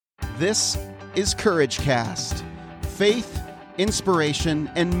This is Courage Cast. Faith,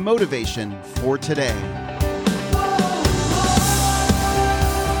 inspiration, and motivation for today.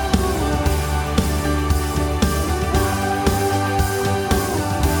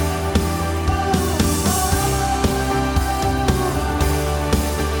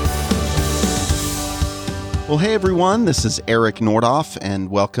 Well, hey everyone, this is Eric Nordoff,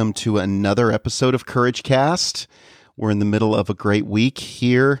 and welcome to another episode of Courage Cast. We're in the middle of a great week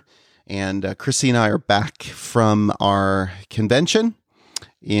here, and Chrissy and I are back from our convention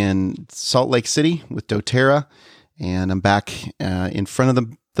in Salt Lake City with doTERRA, and I'm back in front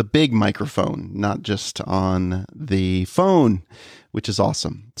of the big microphone, not just on the phone, which is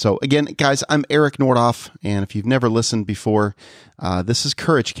awesome. So again, guys, I'm Eric Nordoff, and if you've never listened before, this is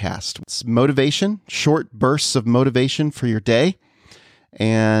Courage Cast. It's motivation, short bursts of motivation for your day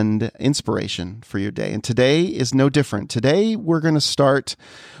and inspiration for your day. And today is no different. Today we're going to start,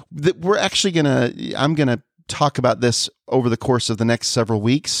 I'm going to talk about this over the course of the next several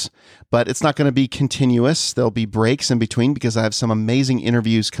weeks, but it's not going to be continuous. There'll be breaks in between because I have some amazing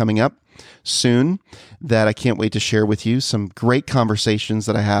interviews coming up soon that I can't wait to share with you. Some great conversations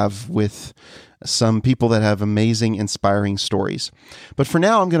that I have with some people that have amazing, inspiring stories. But for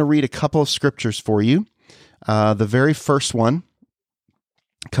now, I'm going to read a couple of scriptures for you. The very first one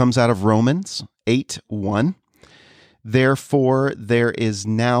comes out of Romans 8:1. Therefore, there is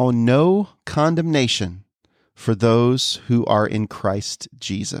now no condemnation for those who are in Christ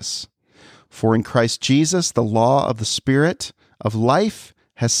Jesus. For in Christ Jesus, the law of the Spirit of life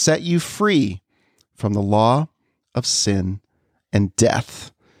has set you free from the law of sin and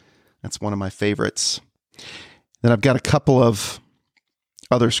death. That's one of my favorites. Then I've got a couple of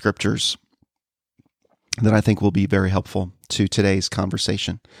other scriptures that I think will be very helpful to today's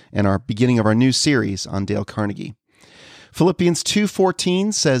conversation and our beginning of our new series on Dale Carnegie. Philippians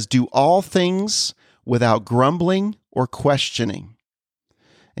 2:14 says, "Do all things without grumbling or questioning."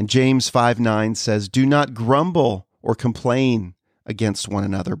 And James 5:9 says, "Do not grumble or complain against one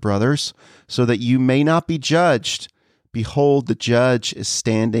another, brothers, so that you may not be judged. Behold, the judge is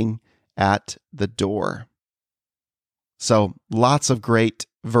standing at the door." So lots of great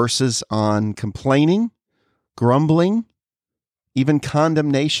verses on complaining, grumbling, even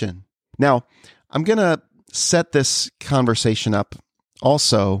condemnation. Now, I'm going to set this conversation up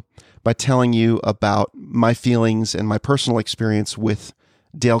also by telling you about my feelings and my personal experience with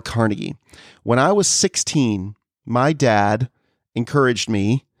Dale Carnegie. When I was 16, my dad encouraged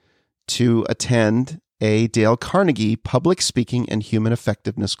me to attend a Dale Carnegie public speaking and human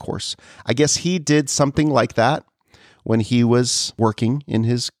effectiveness course. I guess he did something like that when he was working in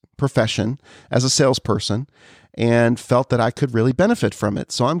his profession as a salesperson and felt that I could really benefit from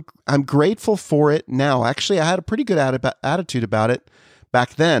it. So I'm grateful for it now. Actually, I had a pretty good attitude about it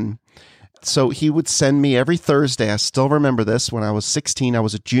back then. So he would send me every Thursday. I still remember this. When I was 16, I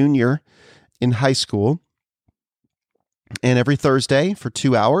was a junior in high school. And every Thursday for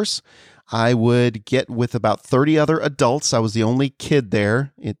 2 hours, I would get with about 30 other adults. I was the only kid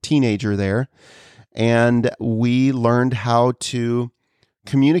there, a teenager there. And we learned how to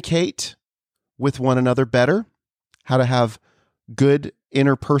communicate with one another better, how to have good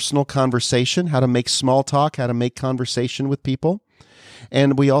interpersonal conversation, how to make small talk, how to make conversation with people.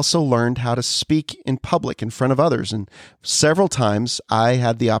 And we also learned how to speak in public in front of others. And several times I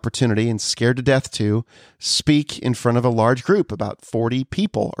had the opportunity, and scared to death to, speak in front of a large group, about 40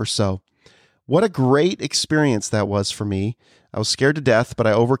 people or so. What a great experience that was for me. I was scared to death, but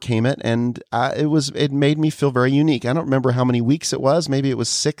I overcame it, and it made me feel very unique. I don't remember how many weeks it was. Maybe it was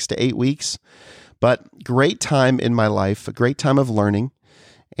 6 to 8 weeks, but great time in my life, a great time of learning.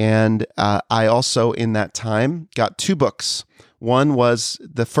 And I also, in that time, got 2 books. One was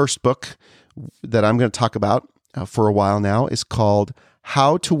the first book that I'm going to talk about for a while now is called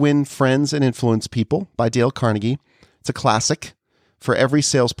How to Win Friends and Influence People by Dale Carnegie. It's a classic for every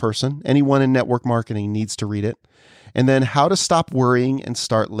salesperson. Anyone in network marketing needs to read it. And then How to Stop Worrying and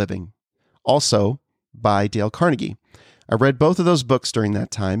Start Living, also by Dale Carnegie. I read both of those books during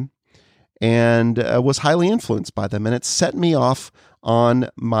that time and was highly influenced by them. And it set me off on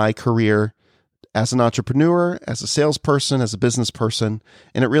my career as an entrepreneur, as a salesperson, as a business person,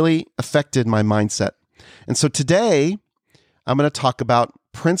 and it really affected my mindset. And so today, I'm going to talk about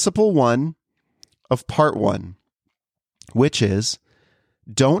principle 1 of part 1, which is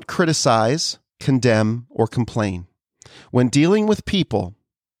don't criticize, condemn, or complain. When dealing with people,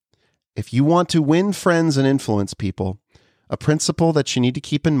 if you want to win friends and influence people, a principle that you need to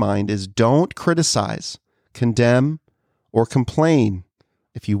keep in mind is don't criticize, condemn, or complain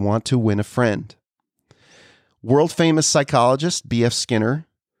if you want to win a friend. World-famous psychologist B.F. Skinner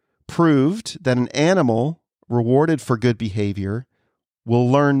proved that an animal rewarded for good behavior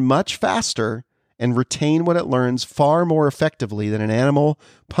will learn much faster and retain what it learns far more effectively than an animal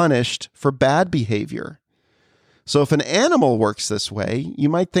punished for bad behavior. So if an animal works this way, you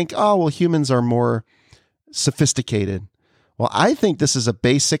might think, oh, well, humans are more sophisticated. Well, I think this is a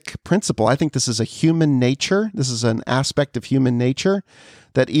basic principle. I think this is a human nature. This is an aspect of human nature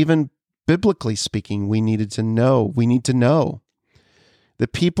that even biblically speaking, we need to know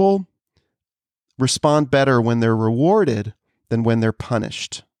that people respond better when they're rewarded than when they're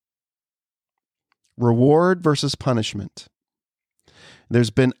punished. Reward versus punishment. There's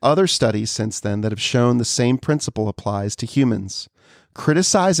been other studies since then that have shown the same principle applies to humans.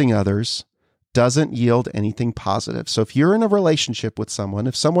 Criticizing others doesn't yield anything positive. So if you're in a relationship with someone,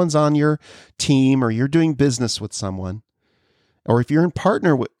 if someone's on your team or you're doing business with someone, or if you're in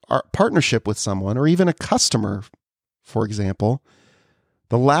partnership with someone, or even a customer, for example,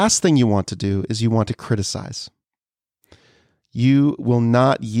 the last thing you want to do is you want to criticize. You will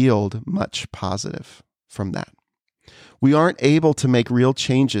not yield much positive from that. We aren't able to make real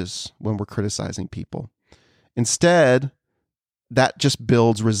changes when we're criticizing people. Instead, that just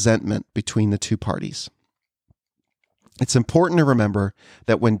builds resentment between the two parties. It's important to remember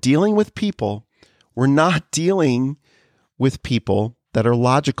that when dealing with people, we're not dealing with people that are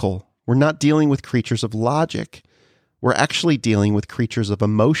logical. We're not dealing with creatures of logic. We're actually dealing with creatures of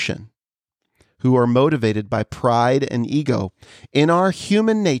emotion who are motivated by pride and ego. In our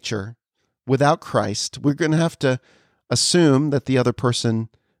human nature, without Christ, we're going to have to assume that the other person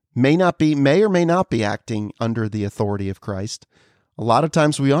may or may not be acting under the authority of Christ. A lot of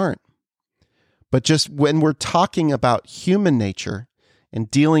times we aren't. But just when we're talking about human nature and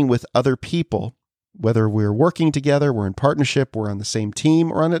dealing with other people, whether we're working together, we're in partnership, we're on the same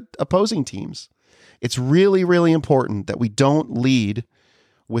team, or on opposing teams, it's really, really important that we don't lead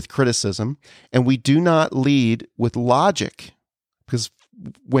with criticism and we do not lead with logic. Because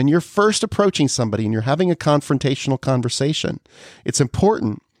when you're first approaching somebody and you're having a confrontational conversation, it's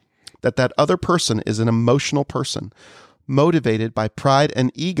important that that other person is an emotional person, motivated by pride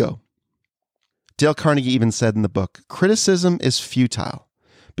and ego. Dale Carnegie even said in the book, criticism is futile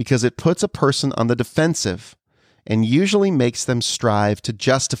because it puts a person on the defensive and usually makes them strive to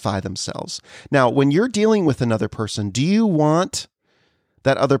justify themselves. Now, when you're dealing with another person, do you want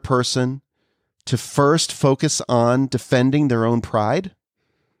that other person to first focus on defending their own pride?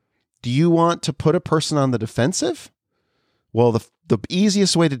 Do you want to put a person on the defensive? Well, the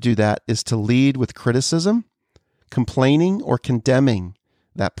easiest way to do that is to lead with criticism, complaining, or condemning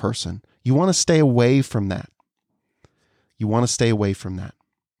that person. You want to stay away from that. You want to stay away from that.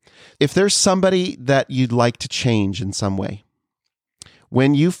 If there's somebody that you'd like to change in some way,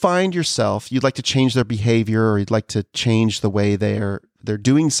 when you find yourself, you'd like to change their behavior or you'd like to change the way they're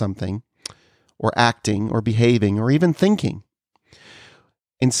doing something or acting or behaving or even thinking,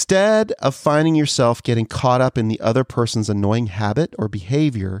 instead of finding yourself getting caught up in the other person's annoying habit or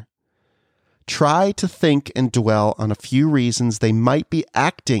behavior, try to think and dwell on a few reasons they might be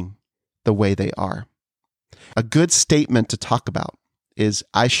acting the way they are. A good statement to talk about is,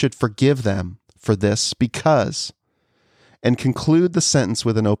 I should forgive them for this because, and conclude the sentence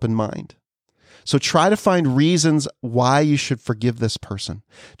with an open mind. So try to find reasons why you should forgive this person.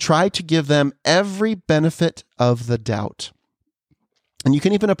 Try to give them every benefit of the doubt. And you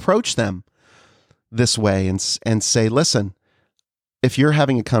can even approach them this way and say, listen, if you're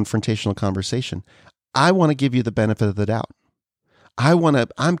having a confrontational conversation, I want to give you the benefit of the doubt.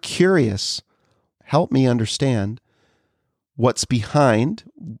 I'm curious. Help me understand what's behind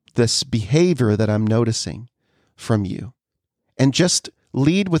this behavior that I'm noticing from you. And just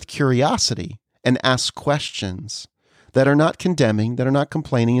lead with curiosity and ask questions that are not condemning, that are not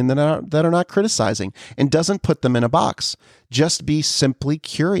complaining, and that are not criticizing, and doesn't put them in a box. Just be simply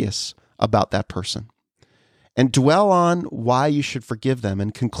curious about that person. And dwell on why you should forgive them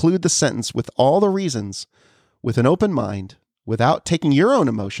and conclude the sentence with all the reasons, with an open mind, without taking your own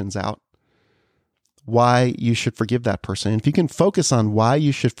emotions out, why you should forgive that person. And if you can focus on why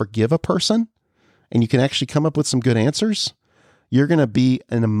you should forgive a person and you can actually come up with some good answers, you're going to be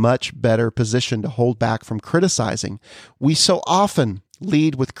in a much better position to hold back from criticizing. We so often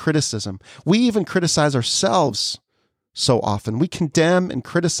lead with criticism. We even criticize ourselves so often. We condemn and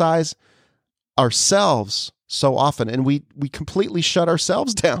criticize ourselves so often, and we completely shut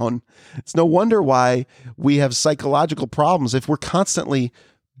ourselves down. It's no wonder why we have psychological problems if we're constantly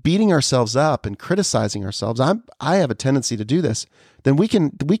beating ourselves up and criticizing ourselves. I have a tendency to do this. Then we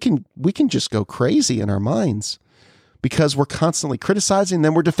can just go crazy in our minds because we're constantly criticizing,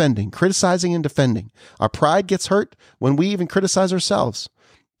 then we're defending, criticizing and defending. Our pride gets hurt when we even criticize ourselves.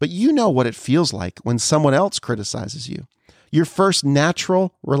 but you know what it feels like when someone else criticizes you. Your first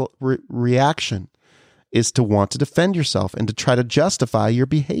natural reaction is to want to defend yourself and to try to justify your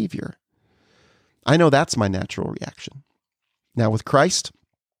behavior. I know that's my natural reaction. Now with Christ,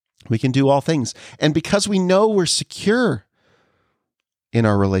 we can do all things. And because we know we're secure in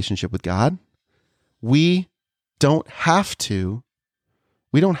our relationship with God, we don't have to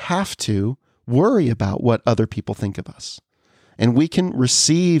worry about what other people think of us. And we can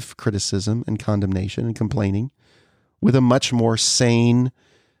receive criticism and condemnation and complaining with a much more sane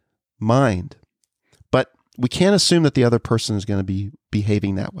mind. But we can't assume that the other person is going to be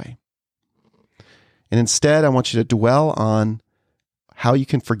behaving that way. And instead, I want you to dwell on how you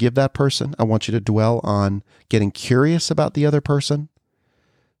can forgive that person. I want you to dwell on getting curious about the other person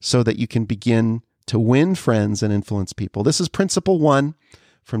so that you can begin to win friends and influence people. This is principle 1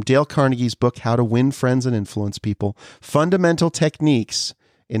 from Dale Carnegie's book, How to Win Friends and Influence People, Fundamental Techniques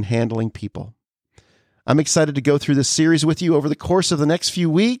in Handling People. I'm excited to go through this series with you over the course of the next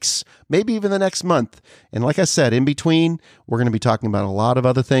few weeks, maybe even the next month. And like I said, in between, we're going to be talking about a lot of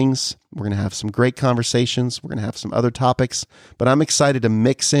other things. We're going to have some great conversations. We're going to have some other topics. But I'm excited to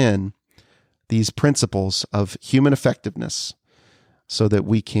mix in these principles of human effectiveness so that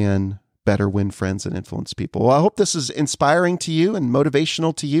we can better win friends and influence people. Well, I hope this is inspiring to you and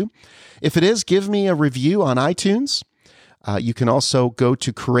motivational to you. If it is, give me a review on iTunes. You can also go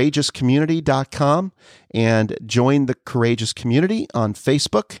to courageouscommunity.com and join the Courageous Community on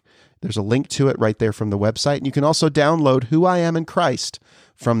Facebook. There's a link to it right there from the website. And you can also download Who I Am in Christ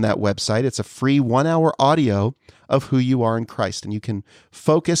from that website. It's a free 1-hour audio of who you are in Christ. And you can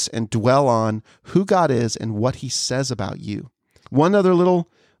focus and dwell on who God is and what he says about you. One other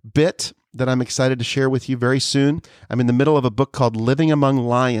little bit that I'm excited to share with you very soon. I'm in the middle of a book called Living Among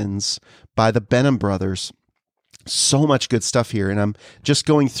Lions by the Benham brothers. So much good stuff here, and I'm just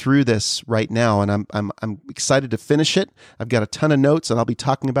going through this right now, and I'm excited to finish it. I've got a ton of notes, and I'll be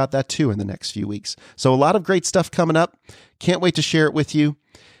talking about that too in the next few weeks. So a lot of great stuff coming up. Can't wait to share it with you.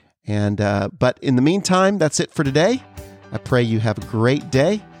 And but in the meantime, that's it for today. I pray you have a great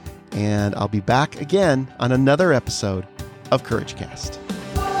day, and I'll be back again on another episode of CourageCast.